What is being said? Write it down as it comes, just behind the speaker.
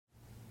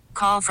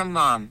call from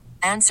mom.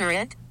 Answer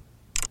it.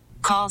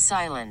 Call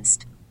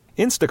silenced.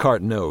 Instacart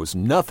knows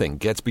nothing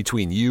gets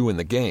between you and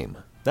the game.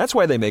 That's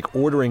why they make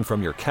ordering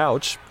from your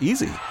couch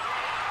easy.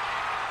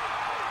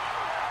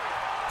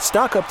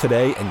 Stock up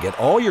today and get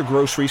all your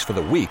groceries for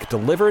the week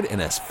delivered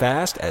in as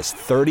fast as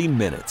 30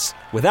 minutes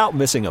without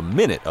missing a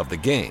minute of the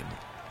game.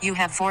 You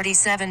have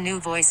 47 new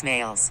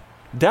voicemails.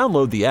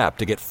 Download the app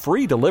to get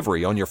free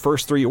delivery on your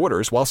first 3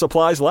 orders while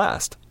supplies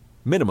last.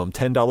 Minimum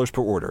 $10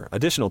 per order.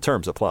 Additional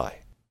terms apply.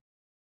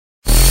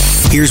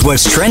 Here's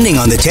what's trending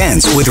on the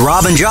 10s with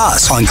Rob and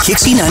Joss on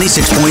Kixie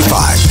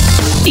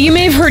 96.5. You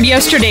may have heard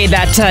yesterday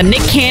that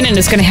Nick Cannon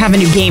is going to have a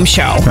new game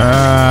show.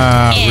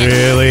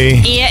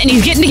 Really? Yeah, and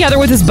he's getting together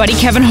with his buddy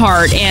Kevin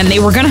Hart, and they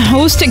were going to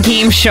host a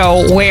game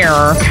show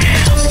where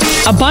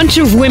a bunch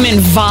of women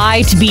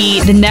vie to be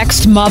the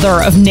next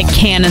mother of Nick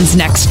Cannon's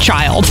next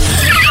child.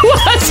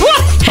 That's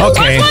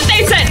what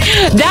they said.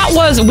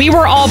 We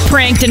were all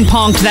pranked and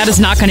punked. That is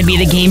not going to be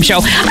the game show.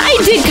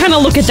 I did kind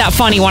of look at that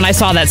funny when I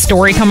saw that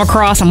story come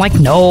across. I'm like,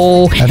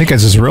 no. I think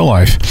that's his real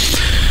life.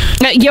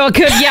 Yeah,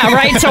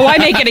 right. So why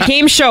make it a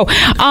game show?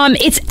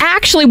 It's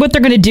actually what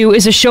they're going to do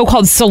is a show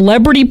called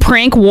Celebrity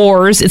Prank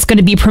Wars. It's going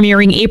to be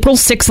premiering April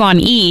 6th on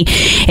E!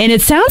 And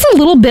it sounds a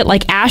little bit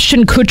like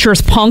Ashton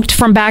Kutcher's Punk'd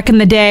from back in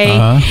the day.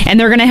 And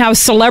they're going to have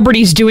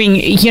celebrities doing,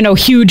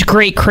 huge,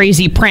 great,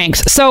 crazy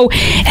pranks. So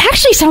it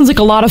actually sounds like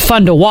a lot of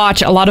fun to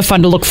watch, a lot of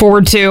fun to look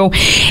forward to.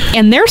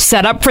 And they're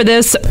set up for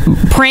this,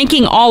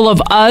 pranking all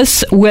of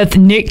us with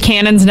Nick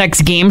Cannon's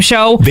next game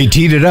show. They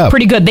teed it up.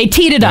 Pretty good. They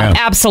teed it up.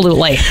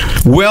 Absolutely.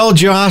 Well,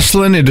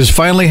 Jocelyn, it has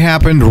finally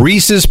happened.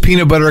 Reese's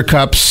Peanut Butter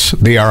Cups,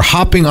 they are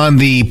hopping on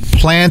the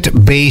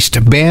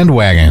plant-based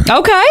bandwagon.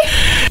 Okay.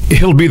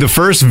 It'll be the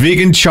first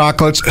vegan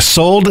chocolates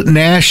sold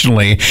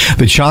nationally.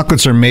 The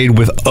chocolates are made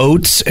with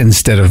oats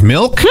instead of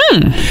milk.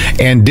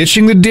 And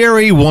ditching the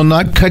dairy will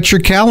not cut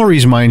your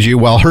calories, mind you,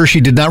 while Hershey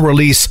did not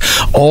release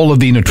all of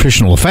the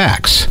nutritional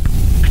facts.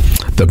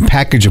 The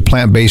package of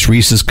plant-based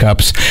Reese's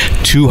Cups,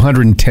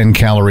 210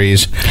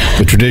 calories.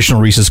 The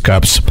traditional Reese's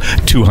Cups,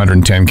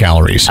 210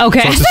 calories.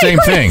 Okay. So it's the same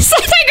thing. I thought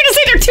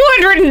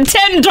you were going to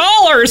say they're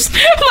 $210.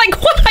 I'm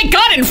like, what? My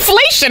God,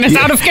 inflation is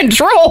out of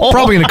control.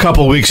 Probably in a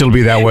couple of weeks it'll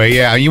be that way.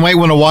 Yeah, you might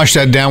want to wash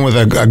that down with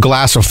a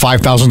glass of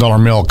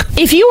 $5,000 milk.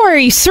 If you are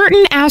a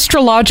certain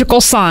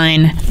astrological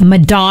sign,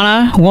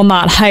 Madonna will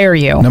not hire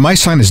you. Now, my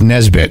sign is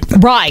Nesbit.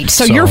 Right,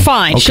 so you're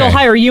fine. Okay. She'll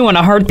hire you in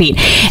a heartbeat.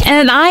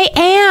 And I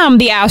am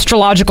the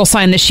astrological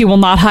sign that she will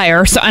not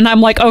hire. And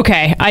I'm like,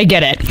 okay, I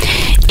get it.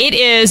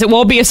 It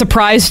won't be a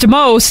surprise to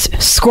most,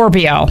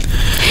 Scorpio.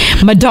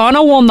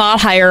 Madonna will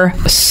not hire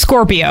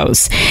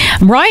Scorpios.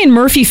 Ryan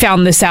Murphy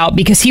found this out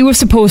because he was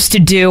supposed to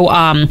do,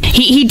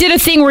 he did a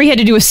thing where he had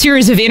to do a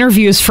series of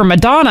interviews for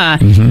Madonna.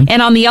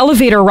 And on the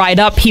elevator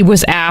ride up, he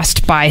was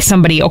asked by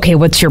somebody, okay,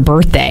 what's your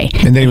birthday?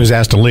 And then he was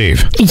asked to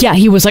leave. Yeah,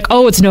 he was like,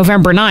 oh, it's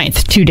November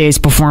 9th, 2 days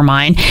before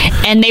mine.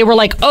 And they were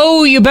like,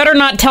 oh, you better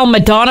not tell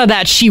Madonna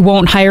that she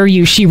won't hire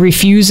you. She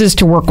refuses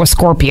to work with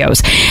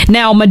Scorpios.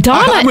 Now,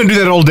 Madonna... I'm going to do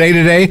that all day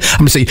today. I'm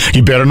going to say,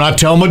 you better not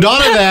tell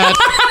Madonna that.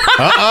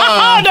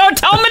 Don't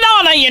tell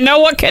Madonna. You know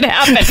what could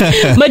happen.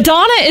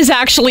 Madonna is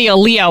actually a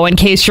Leo, in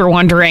case you're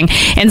wondering.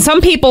 And some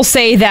people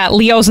say that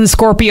Leos and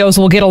Scorpios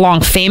will get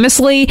along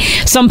famously.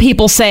 Some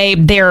people say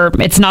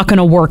it's not going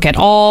to work at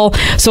all.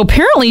 So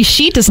apparently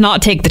she does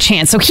not take the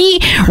chance. So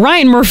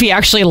Ryan Murphy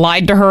actually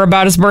lied to her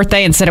about his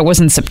birthday and said it was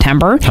in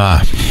September.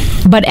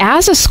 But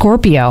as a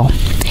Scorpio...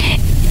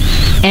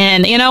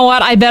 And you know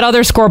what? I bet other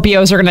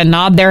Scorpios are going to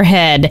nod their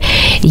head.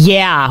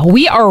 Yeah,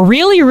 we are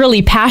really,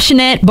 really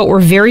passionate, but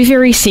we're very,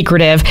 very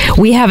secretive.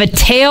 We have a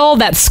tail,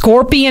 that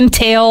scorpion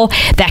tail,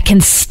 that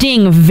can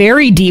sting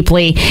very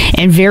deeply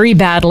and very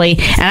badly.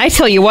 And I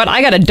tell you what,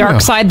 I got a dark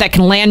side that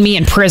can land me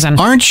in prison.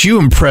 Aren't you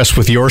impressed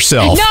with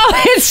yourself? No,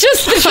 it's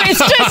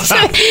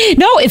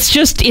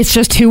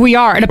just who we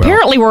are. And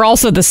apparently we're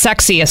also the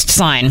sexiest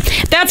sign.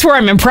 That's where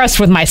I'm impressed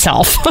with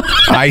myself.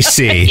 I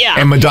see. Yeah.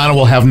 And Madonna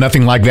will have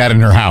nothing like that in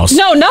her house.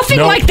 No, nothing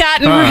like that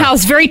in her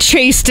house. Very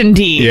chaste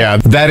indeed. Yeah,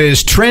 that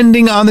is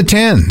trending on the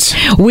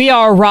 10s. We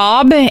are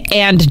Rob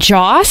and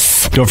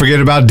Joss. Don't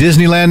forget about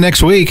Disneyland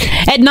next week.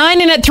 At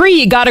 9 and at 3,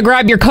 you got to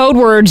grab your code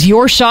words,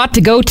 your shot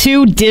to go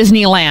to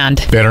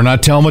Disneyland. Better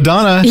not tell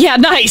Madonna. Yeah,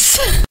 nice.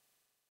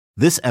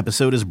 This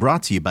episode is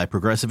brought to you by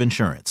Progressive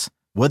Insurance.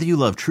 Whether you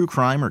love true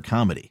crime or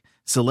comedy,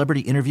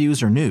 celebrity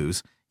interviews or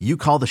news, you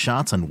call the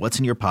shots on what's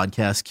in your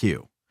podcast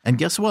queue. And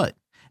guess what?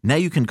 Now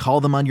you can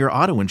call them on your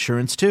auto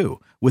insurance too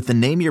with the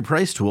Name Your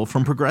Price tool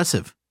from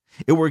Progressive.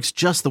 It works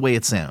just the way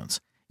it sounds.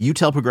 You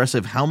tell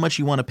Progressive how much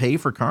you want to pay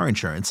for car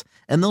insurance,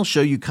 and they'll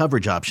show you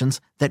coverage options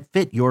that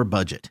fit your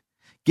budget.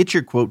 Get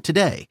your quote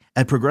today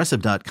at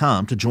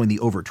Progressive.com to join the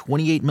over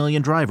 28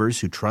 million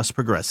drivers who trust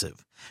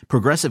Progressive.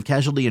 Progressive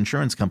Casualty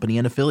Insurance Company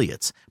and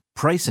Affiliates.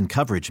 Price and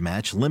coverage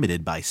match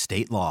limited by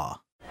state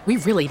law. We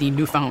really need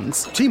new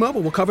phones. T-Mobile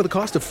will cover the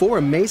cost of 4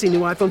 amazing new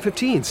iPhone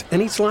 15s, and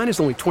each line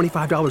is only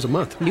 $25 a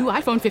month. New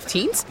iPhone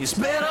 15s? It's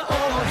better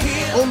over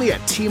here. Only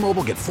at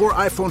T-Mobile, get 4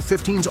 iPhone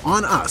 15s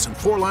on us and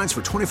 4 lines for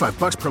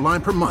 $25 per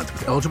line per month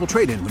with eligible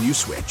trade-in when you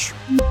switch.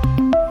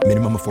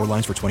 Minimum of 4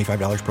 lines for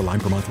 $25 per line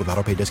per month with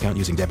autopay discount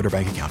using debit or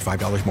bank account.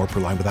 $5 more per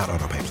line without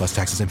autopay, plus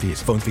taxes and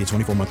fees. Phone fee at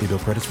 24 monthly bill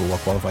credits for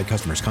well-qualified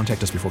customers.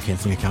 Contact us before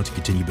canceling account to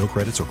continue bill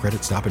credits or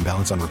credit stop and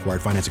balance on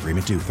required finance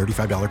agreement due.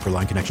 $35 per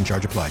line connection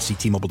charge applies. See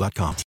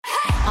T-Mobile.com.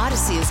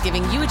 Odyssey is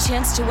giving you a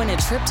chance to win a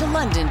trip to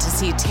London to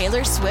see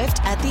Taylor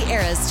Swift at the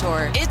Eras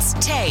Tour. It's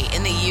Tay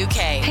in the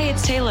UK. Hey,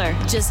 it's Taylor.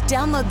 Just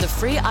download the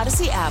free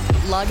Odyssey app,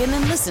 log in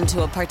and listen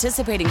to a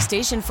participating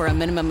station for a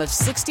minimum of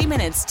 60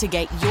 minutes to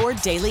get your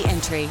daily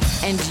entry.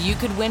 And you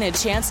could win a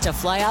chance to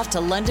fly off to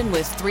London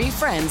with 3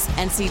 friends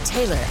and see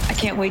Taylor. I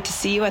can't wait to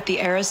see you at the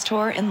Eras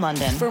Tour in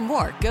London. For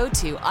more, go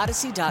to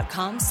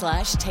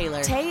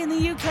odyssey.com/Taylor. Tay in the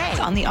UK. It's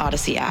on the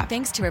Odyssey app.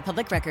 Thanks to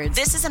Republic Records.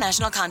 This is a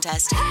national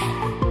contest.